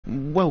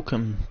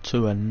welcome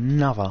to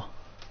another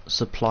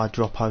supply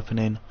drop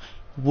opening.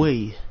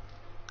 We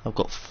have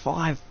got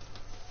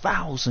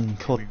 5,000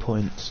 COD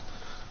points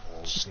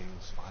just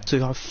to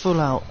go full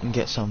out and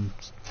get some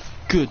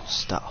good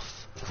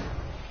stuff.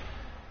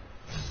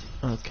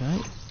 Okay,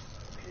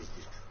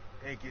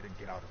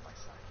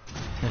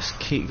 let's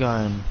keep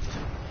going.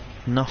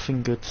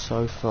 Nothing good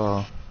so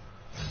far.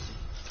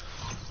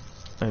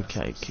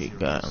 Okay, keep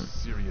going.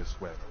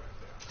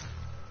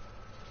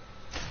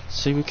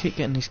 See, we keep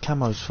getting these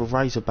camos for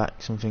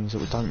Razorbacks and things that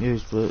we don't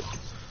use, but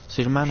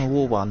see the Man of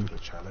War one,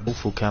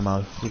 awful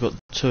camo. We've got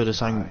two of the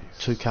same,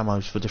 two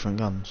camos for different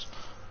guns.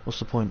 What's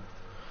the point?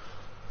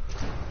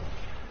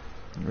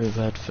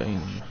 Riverbed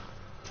thing.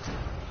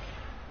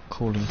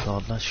 Calling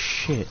card, that's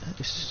shit.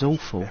 This is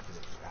awful.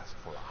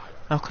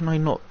 How can they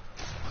not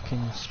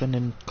fucking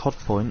spending COD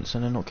points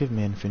and they're not giving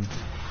me anything?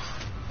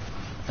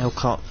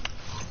 Hellcat.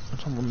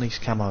 I don't want these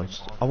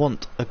camos. I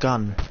want a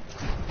gun.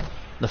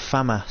 The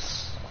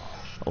FAMAS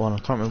one, I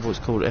can't remember what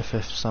it's called,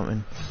 FF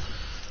something.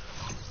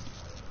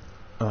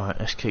 Alright,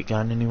 let's keep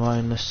going anyway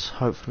and let's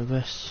hope for the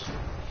best.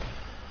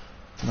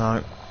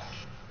 No.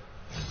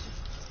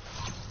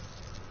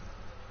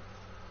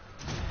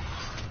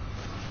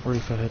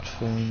 Reaper head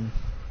thing.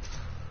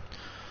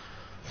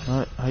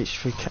 No,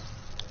 H3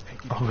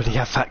 I already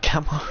have that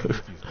camo.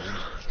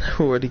 They're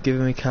already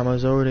giving me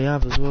camos I already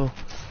have as well.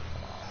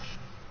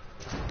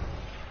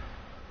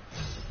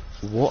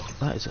 What?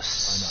 That is a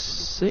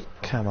sick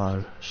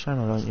camo. Shame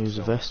I don't use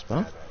the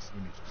Vespa.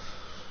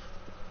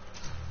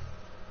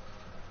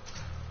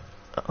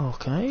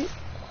 Okay.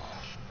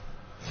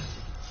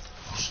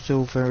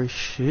 Still very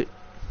shit.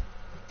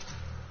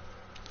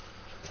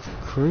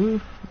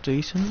 Crew,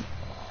 decent.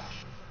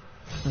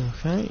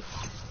 Okay.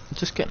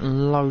 Just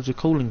getting loads of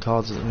calling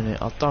cards at the minute.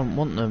 I don't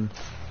want them.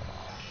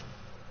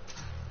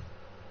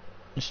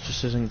 This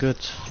just isn't good.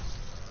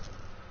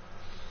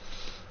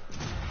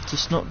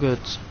 It's not good.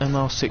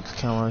 MR6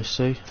 camo,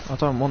 see? I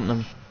don't want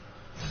them.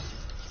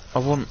 I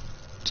want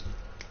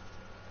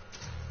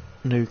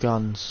new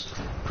guns.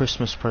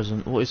 Christmas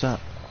present. What is that?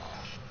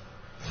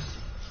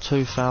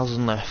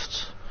 2,000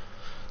 left.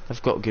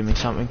 They've got to give me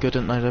something good,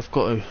 haven't they? They've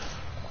got to.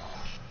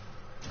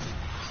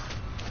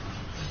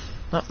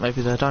 No,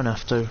 maybe they don't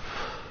have to.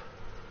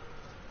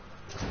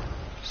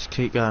 Let's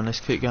keep going.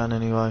 Let's keep going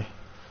anyway.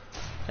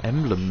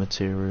 Emblem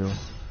material.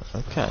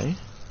 Okay.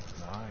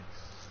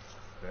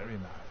 Very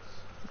nice.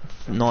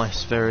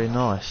 Nice, very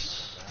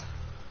nice.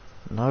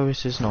 No,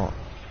 this is not.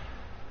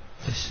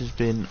 This has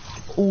been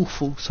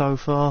awful so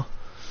far.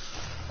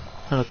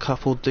 And a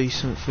couple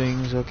decent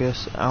things, I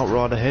guess.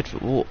 Outrider head.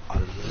 Oh, I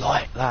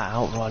like that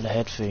Outrider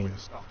head thing.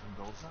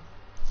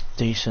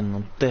 Decent.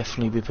 I'll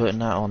definitely be putting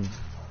that on.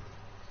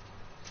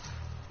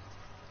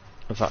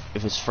 In fact,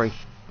 if it's free,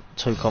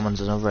 two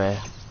commons and a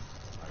rare.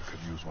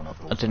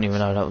 I didn't even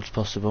know that was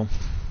possible.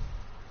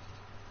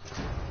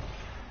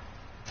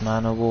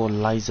 Man of War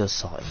laser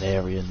sight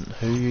variant.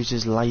 Who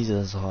uses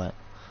laser sight?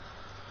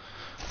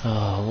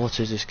 Oh, what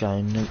is this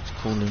game? Nuked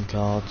calling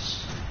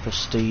cards.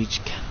 Prestige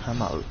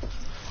camo.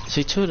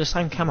 See, two of the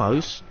same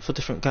camos for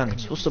different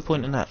guns. What's the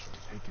point in that?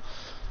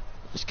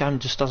 This game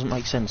just doesn't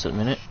make sense at the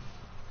minute.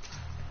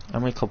 How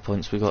many COD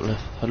points we got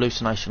left?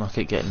 Hallucination, I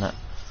keep getting that.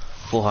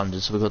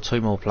 400, so we've got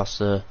two more plus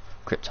the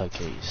crypto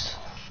keys.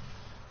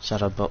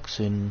 Shadow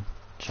boxing.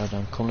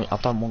 Shadow calling. I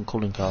don't want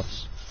calling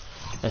cards.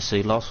 Let's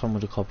see, last one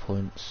with the COD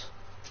points.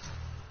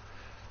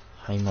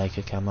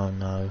 Haymaker camo,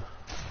 no.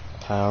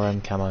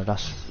 KRM camo,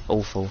 that's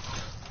awful.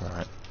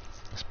 Right,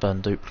 let's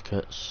burn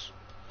duplicates.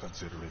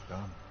 Consider it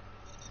done.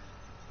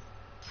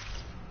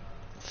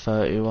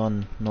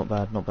 31, not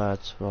bad, not bad.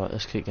 Right,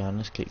 let's keep going,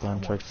 let's keep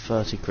going. Trade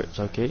 30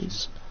 crypto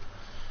keys.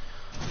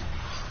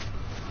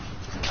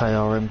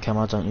 KRM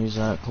camo, don't use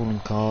that.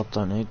 Calling card,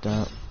 don't need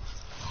that.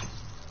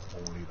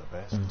 Only the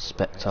best.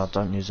 Inspector,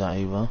 don't use that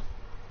either.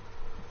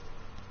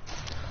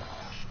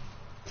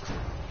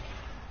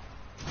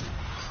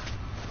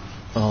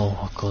 Oh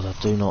my god, I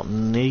do not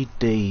need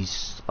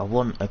these. I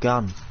want a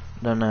gun.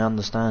 Don't they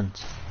understand?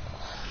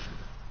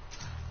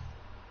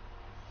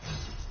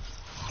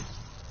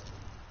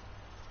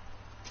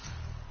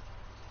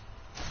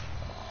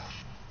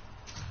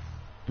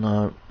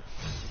 No.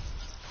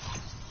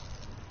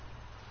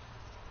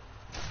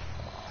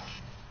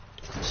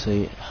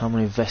 See, how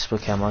many Vespa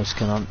camos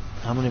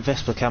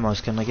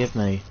can they give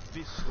me?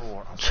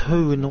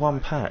 Two in the one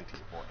pack.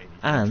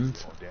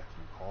 And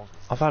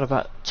I've had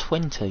about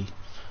 20.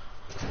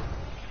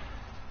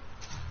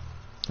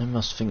 They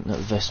must think that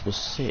Vespa's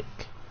sick.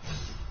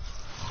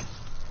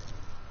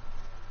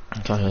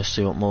 Okay, let's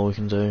see what more we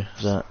can do.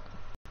 Is that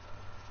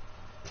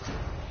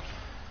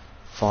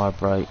fire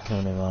break?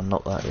 Can't even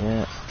unlock that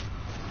yet.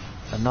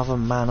 Another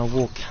Man of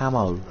War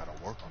camo.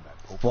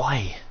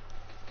 Why?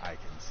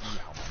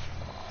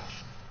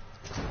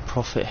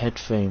 Profit head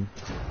theme.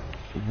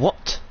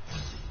 What?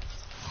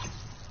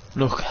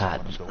 Look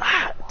at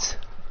that.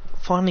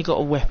 Finally got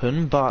a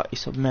weapon, but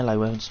it's a melee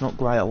weapon. It's not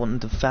great. I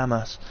wanted the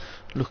FAMAS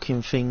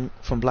looking thing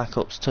from Black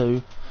Ops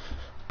 2,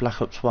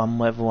 Black Ops 1,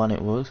 whatever one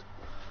it was.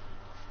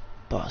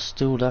 But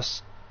still,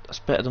 that's That's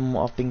better than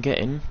what I've been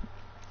getting.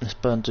 Let's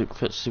burn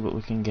duplicates, see what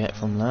we can get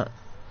from that.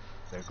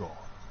 They're gone.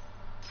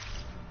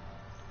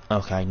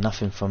 Okay,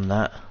 nothing from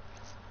that.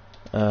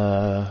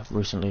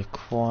 Recently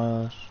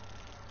acquired.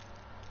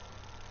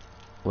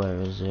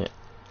 Where is it?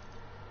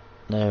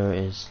 There it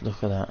is.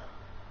 Look at that.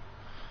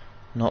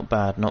 Not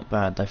bad, not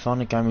bad. They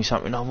finally gave me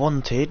something I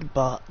wanted,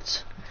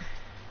 but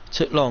it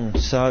took long,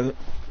 so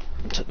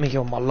it took me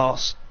on my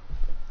last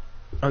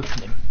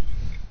opening.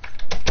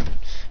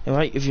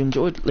 Anyway, if you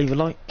enjoyed, leave a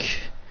like,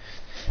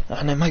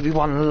 and there may be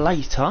one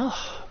later,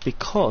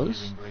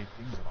 because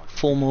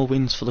 4 more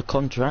wins for the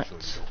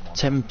contract,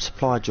 10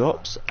 supply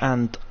drops,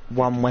 and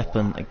 1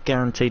 weapon, a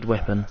guaranteed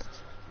weapon.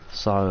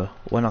 So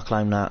when I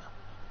claim that,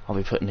 I'll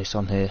be putting this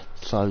on here.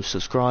 So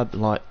subscribe,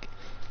 like,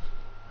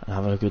 and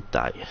have a good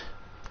day.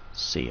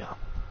 See ya.